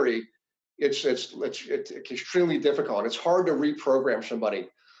 machinery, it's extremely difficult. It's hard to reprogram somebody.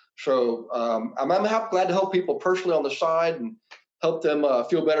 So I'm glad to help people personally on the side and help them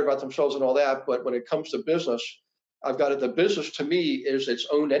feel better about themselves and all that. But when it comes to business, I've got it. The business to me is its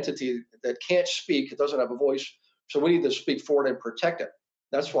own entity that can't speak. It doesn't have a voice. So we need to speak for it and protect it.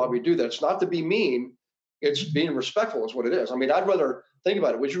 That's why we do that. It's not to be mean. It's being respectful is what it is. I mean, I'd rather think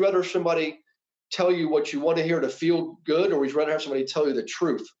about it. Would you rather somebody tell you what you want to hear to feel good, or would you rather have somebody tell you the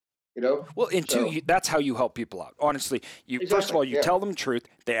truth? Well, and two, that's how you help people out. Honestly, first of all, you tell them the truth.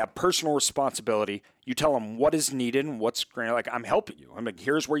 They have personal responsibility. You tell them what is needed and what's like. I'm helping you. I'm like,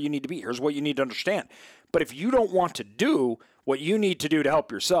 here's where you need to be. Here's what you need to understand. But if you don't want to do what you need to do to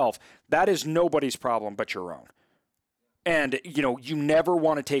help yourself, that is nobody's problem but your own. And you never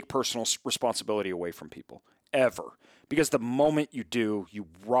want to take personal responsibility away from people ever, because the moment you do, you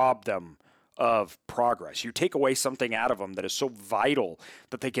rob them of progress. You take away something out of them that is so vital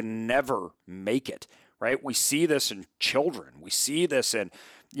that they can never make it, right? We see this in children. We see this in,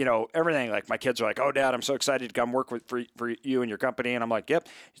 everything. Like my kids are like, oh, Dad, I'm so excited to come work for you and your company. And I'm like, yep,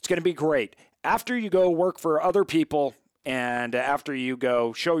 it's going to be great. After you go work for other people and after you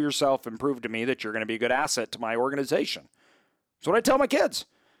go show yourself and prove to me that you're going to be a good asset to my organization. That's what I tell my kids.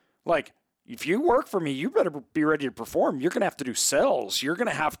 Like, if you work for me, you better be ready to perform. You're going to have to do sales. You're going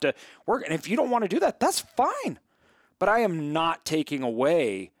to have to work. And if you don't want to do that, that's fine. But I am not taking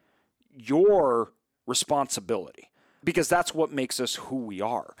away your responsibility because that's what makes us who we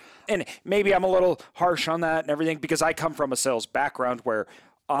are. And maybe I'm a little harsh on that and everything because I come from a sales background where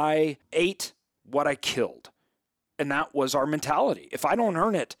I ate what I killed. And that was our mentality. If I don't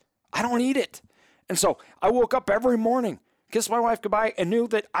earn it, I don't eat it. And so I woke up every morning, kissed my wife goodbye, and knew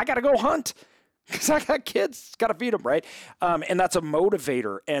that I got to go hunt because I got kids, got to feed them, right? And that's a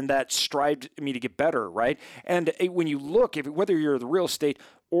motivator, and that strived me to get better, right? And when you look, whether you're the real estate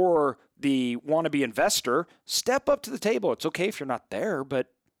or the wannabe investor, step up to the table. It's okay if you're not there, but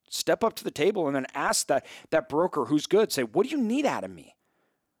step up to the table and then ask that broker who's good, say, what do you need out of me?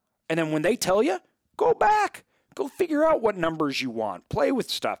 And then when they tell you, go back. Go figure out what numbers you want. Play with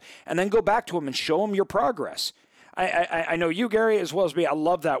stuff. And then go back to them and show them your progress. I know you, Gary, as well as me. I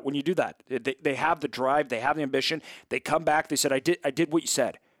love that when you do that. They have the drive. They have the ambition. They come back. They said, I did what you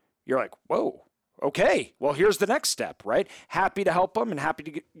said. You're like, whoa, okay. Well, here's the next step, right? Happy to help them and happy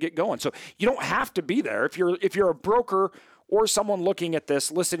to get going. So you don't have to be there. If you're a broker or someone looking at this,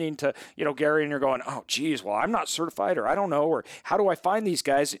 listening to, Gary, and you're going, oh, geez, well, I'm not certified or I don't know, or how do I find these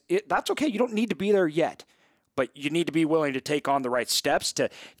guys? That's okay. You don't need to be there yet. But you need to be willing to take on the right steps to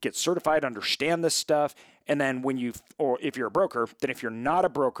get certified, understand this stuff. And then or if you're a broker, then if you're not a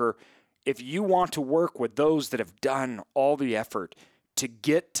broker, if you want to work with those that have done all the effort to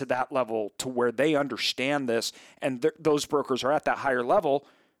get to that level to where they understand this and those brokers are at that higher level,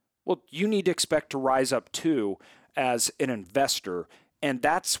 well, you need to expect to rise up too as an investor. And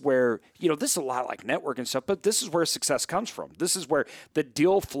that's where, this is a lot like network and stuff, but this is where success comes from. This is where the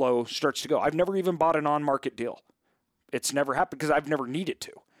deal flow starts to go. I've never even bought an on-market deal. It's never happened because I've never needed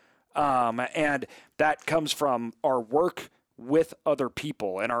to. And that comes from our work with other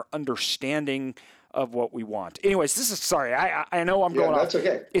people and our understanding of what we want. Anyways, sorry, I know I'm going that's off.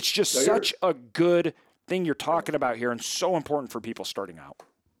 Okay. It's just such a good thing you're talking about here and so important for people starting out.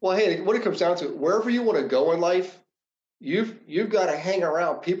 Well, hey, what it comes down to, wherever you want to go in life, you've got to hang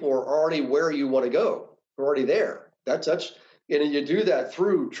around people who are already where you want to go. They're already there. That's and you do that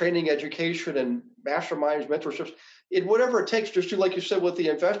through training, education, and masterminds, mentorships, whatever it takes. Just do like you said with the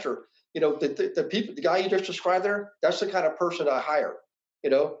investor. The people, the guy you just described there, that's the kind of person I hire.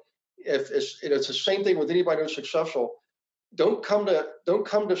 If it's the same thing with anybody who's successful. Don't come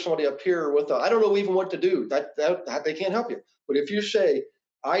to somebody up here with I don't know even what to do. That they can't help you. But if you say,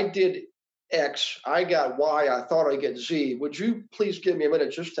 I did X, I got Y, I thought I'd get Z. Would you please give me a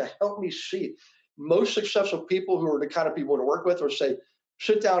minute just to help me see? Most successful people who are the kind of people to work with or say,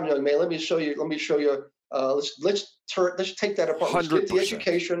 sit down, young man, let me show you. Let's take that apart. Let's get the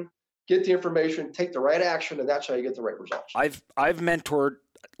education, get the information, take the right action, and that's how you get the right results. I've mentored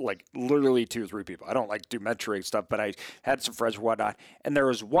like literally 2 or 3 people. I don't like do mentoring stuff, but I had some friends or whatnot. And there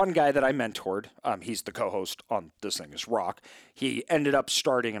was one guy that I mentored. He's the co-host on this thing is Rock. He ended up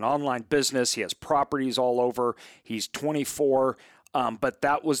starting an online business. He has properties all over. He's 24. But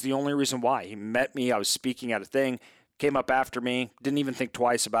that was the only reason why. He met me. I was speaking at a thing, came up after me, didn't even think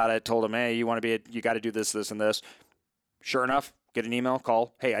twice about it. Told him, hey, you got to do this, this, and this. Sure enough, get an email,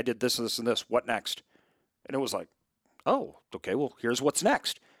 call. Hey, I did this, this, and this. What next? And it was like, oh, okay, well, here's what's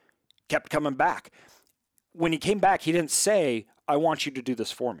next. Kept coming back. When he came back, he didn't say, I want you to do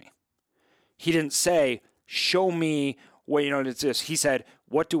this for me. He didn't say, show me what, it's this. He said,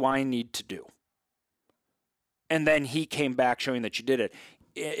 what do I need to do? And then he came back showing that you did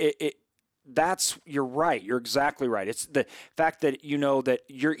it. You're right. You're exactly right. It's the fact that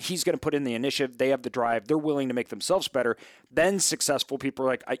he's going to put in the initiative. They have the drive. They're willing to make themselves better. Then successful people are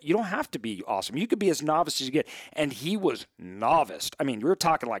like, you don't have to be awesome. You could be as novice as you get. And he was novice. I mean, you're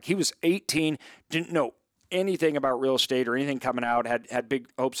talking like he was 18, didn't know anything about real estate or anything coming out, had big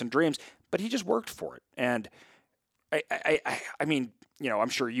hopes and dreams, but he just worked for it. And I mean, I'm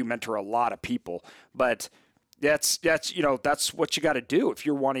sure you mentor a lot of people, but that's what you got to do if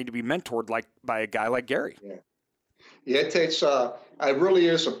you're wanting to be mentored by a guy like Gary. Yeah, it takes it really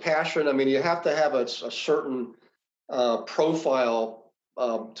is a passion. I mean, you have to have a certain profile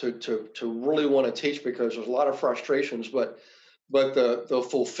to really want to teach because there's a lot of frustrations, but the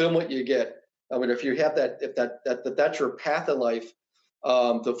fulfillment you get. I mean, if you have that, if that's your path in life,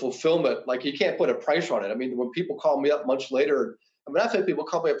 the fulfillment, like you can't put a price on it. I mean, when people call me up months later, I mean, I've had people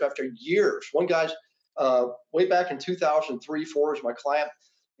call me up after years. One guy's way back in 2003, 4 as my client,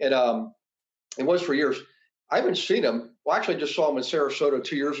 and it was for years. I haven't seen him. Well, actually, I just saw him in Sarasota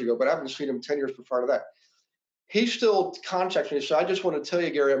 2 years ago, but I haven't seen him 10 years prior to that. He still contacts me and says, I just want to tell you,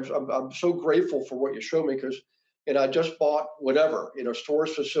 Gary, I'm so grateful for what you showed me because, I just bought whatever,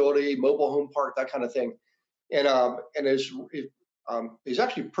 storage facility, mobile home park, that kind of thing. And he's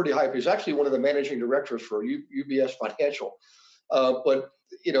actually pretty hype. He's actually one of the managing directors for UBS Financial. But,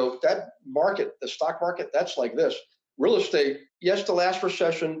 that market, the stock market, that's like this. Real estate, yes, the last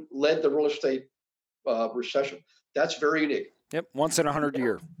recession led the real estate recession. That's very unique. Yep, once in 100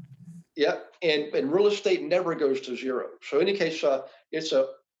 year. Yep, and real estate never goes to zero. So in any case,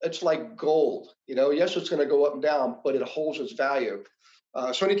 it's like gold. Yes, it's going to go up and down, but it holds its value.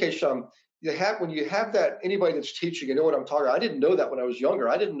 So in any case, when you have that, anybody that's teaching, you know what I'm talking about. I didn't know that when I was younger.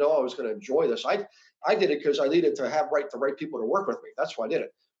 I didn't know I was going to enjoy this. I did it because I needed to have the right people to work with me. That's why I did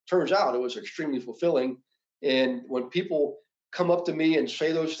it. Turns out it was extremely fulfilling. And when people come up to me and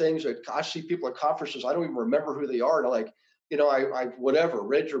say those things, I see people at conferences, I don't even remember who they are. And I'm like, I whatever,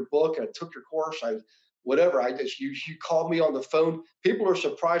 read your book, I took your course, you called me on the phone. People are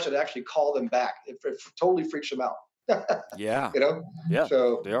surprised that I actually call them back. It totally freaks them out. Yeah. Yeah.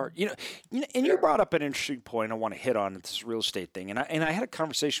 So they are, and you brought up an interesting point I want to hit on this real estate thing. And I had a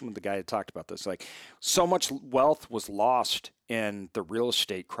conversation with the guy that talked about this, like so much wealth was lost in the real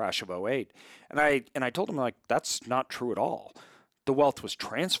estate crash of 2008. And I told him, like, that's not true at all. The wealth was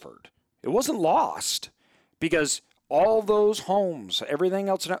transferred. It wasn't lost because all those homes, everything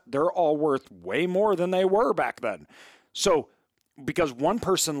else, they're all worth way more than they were back then. So because one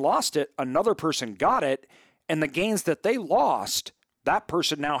person lost it, another person got it, and the gains that they lost, that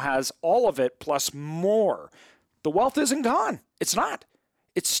person now has all of it plus more. The wealth isn't gone. It's not.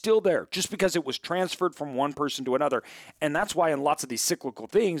 It's still there just because it was transferred from one person to another. And that's why in lots of these cyclical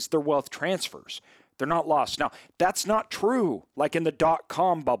things, their wealth transfers. They're not lost. Now, that's not true like in the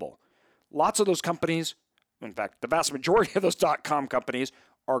dot-com bubble. Lots of those companies, in fact, the vast majority of those dot-com companies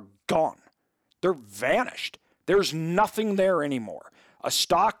are gone. They're vanished. There's nothing there anymore. A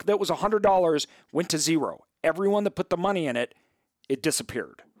stock that was $100 went to zero. Everyone that put the money in it, it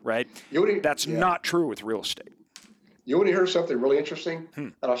disappeared, right? That's not true with real estate. You want to hear something really interesting?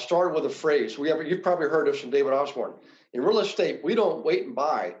 And I'll start with a phrase. You've probably heard this from David Osborne. In real estate, we don't wait and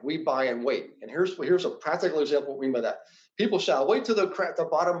buy. We buy and wait. And here's a practical example of what we mean by that. People say, I'll wait till the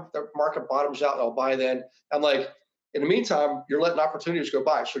market bottoms out and I'll buy then. I'm like, in the meantime, you're letting opportunities go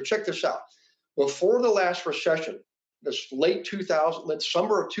by. So check this out. Before the last recession, this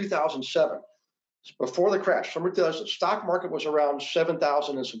summer of 2007, before the crash, summer 2000, the stock market was around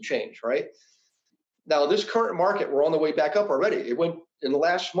 7,000 and some change, right? Now, this current market, we're on the way back up already. It went in the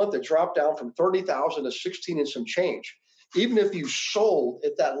last month, it dropped down from 30,000 to 16 and some change. Even if you sold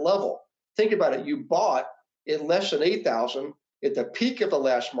at that level, think about it. You bought at less than 8,000 at the peak of the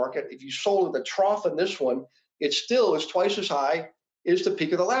last market. If you sold at the trough in this one, it still is twice as high as the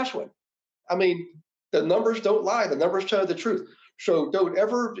peak of the last one. I mean, the numbers don't lie. The numbers tell the truth. So don't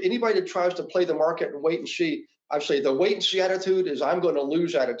ever, anybody that tries to play the market and wait and see, I say the wait and see attitude is I'm going to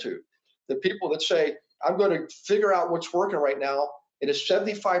lose attitude. The people that say, I'm going to figure out what's working right now, and if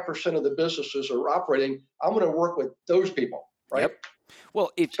 75% of the businesses are operating, I'm going to work with those people, right? Yep.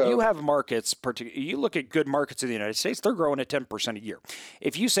 Well, if you have markets, you look at good markets in the United States, they're growing at 10% a year.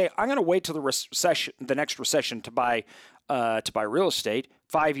 If you say, I'm going to wait till the next recession to buy real estate,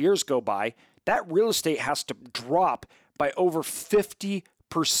 5 years go by, that real estate has to drop by over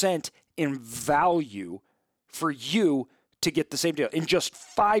 50% in value for you to get the same deal in just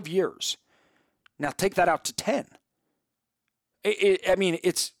 5 years. Now take that out to 10.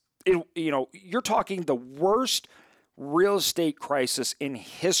 You're talking the worst real estate crisis in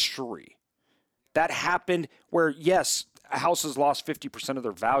history. That happened where, yes, houses lost 50% of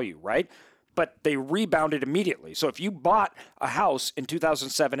their value, right? But they rebounded immediately. So if you bought a house in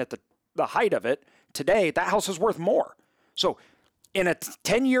 2007 at the height of it, today that house is worth more. So in a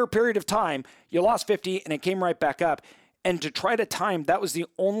 10-year period of time, you lost 50 and it came right back up. And to try to time, that was the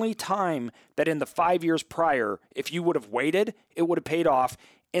only time that in the 5 years prior, if you would have waited, it would have paid off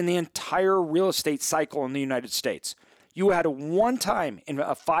in the entire real estate cycle in the United States. You had one time in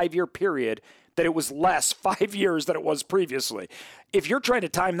a 5-year period that it was less 5 years than it was previously. If you're trying to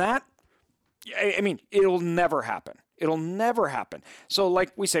time that, I mean, it'll never happen. It'll never happen. So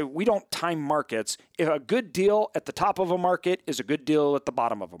like we say, we don't time markets. If a good deal at the top of a market is a good deal at the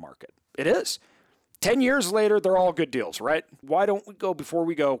bottom of a market, it is. 10 years later, they're all good deals, right? Why don't we go, before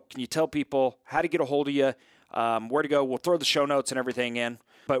we go, can you tell people how to get a hold of you, where to go? We'll throw the show notes and everything in,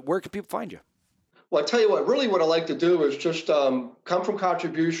 but where can people find you? Well, I tell you what, really what I like to do is just come from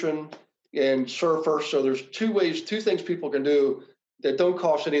contribution, and serve first. So there's two things people can do that don't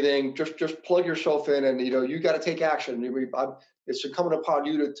cost anything. Just plug yourself in, and you got to take action. It's incumbent upon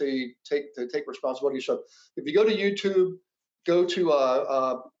you to take responsibility. So if you go to YouTube, go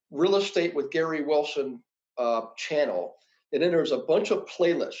to Real Estate with Gary Wilson channel, and then there's a bunch of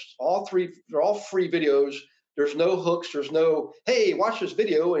playlists. They're all free videos. There's no hooks. There's no, hey, watch this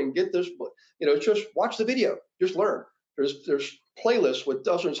video and get this. It's just watch the video. Just learn. There's playlists with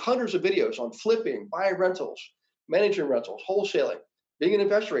dozens, hundreds of videos on flipping, buying rentals, managing rentals, wholesaling, being an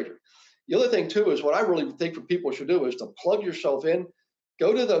investor agent. The other thing too is what I really think for people should do is to plug yourself in.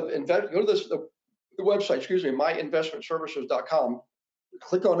 Go to the website, myinvestmentservices.com.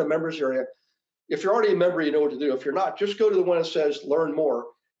 Click on the members area. If you're already a member, you know what to do. If you're not, just go to the one that says learn more.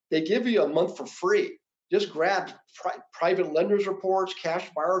 They give you a month for free. Just grab private lenders reports, cash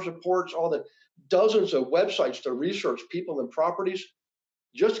buyers reports, all the dozens of websites to research people and properties.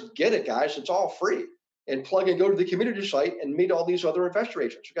 Just get it, guys. It's all free. And plug and go to the community site and meet all these other investor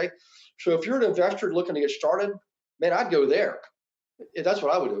agents. Okay. So if you're an investor looking to get started, man, I'd go there. That's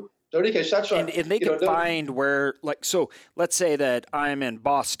what I would do. So in any case, and they can find where, so let's say that I'm in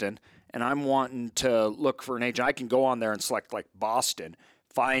Boston and I'm wanting to look for an agent. I can go on there and select Boston,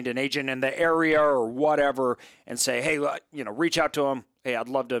 find an agent in the area or whatever, and say, hey, reach out to them. Hey, I'd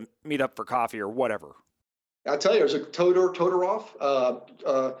love to meet up for coffee or whatever. I'll tell you, there's a Todorov,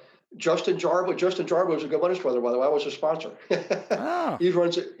 Justin Jarbo. Justin Jarbo is a good bonus brother, by the way. I was a sponsor. Oh.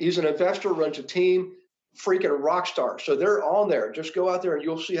 He's an investor, runs a team, freaking rock star. So they're on there. Just go out there and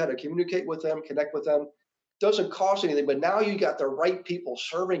you'll see how to communicate with them, connect with them. Doesn't cost anything, but now you got the right people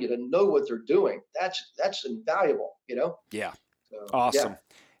serving it and know what they're doing. That's invaluable, Yeah. So, awesome. Yeah.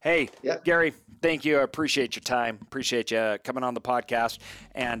 Hey, Gary, thank you. I appreciate your time. Appreciate you coming on the podcast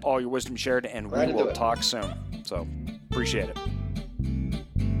and all your wisdom shared, and we will talk soon. So appreciate it.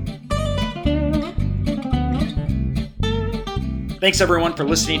 Thanks everyone for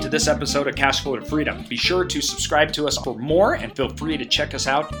listening to this episode of Cashflow to Freedom. Be sure to subscribe to us for more, and feel free to check us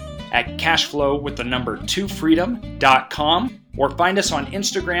out at cashflow2freedom.com or find us on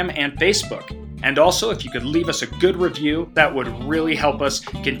Instagram and Facebook. And also, if you could leave us a good review, that would really help us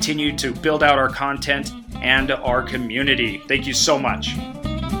continue to build out our content and our community. Thank you so much.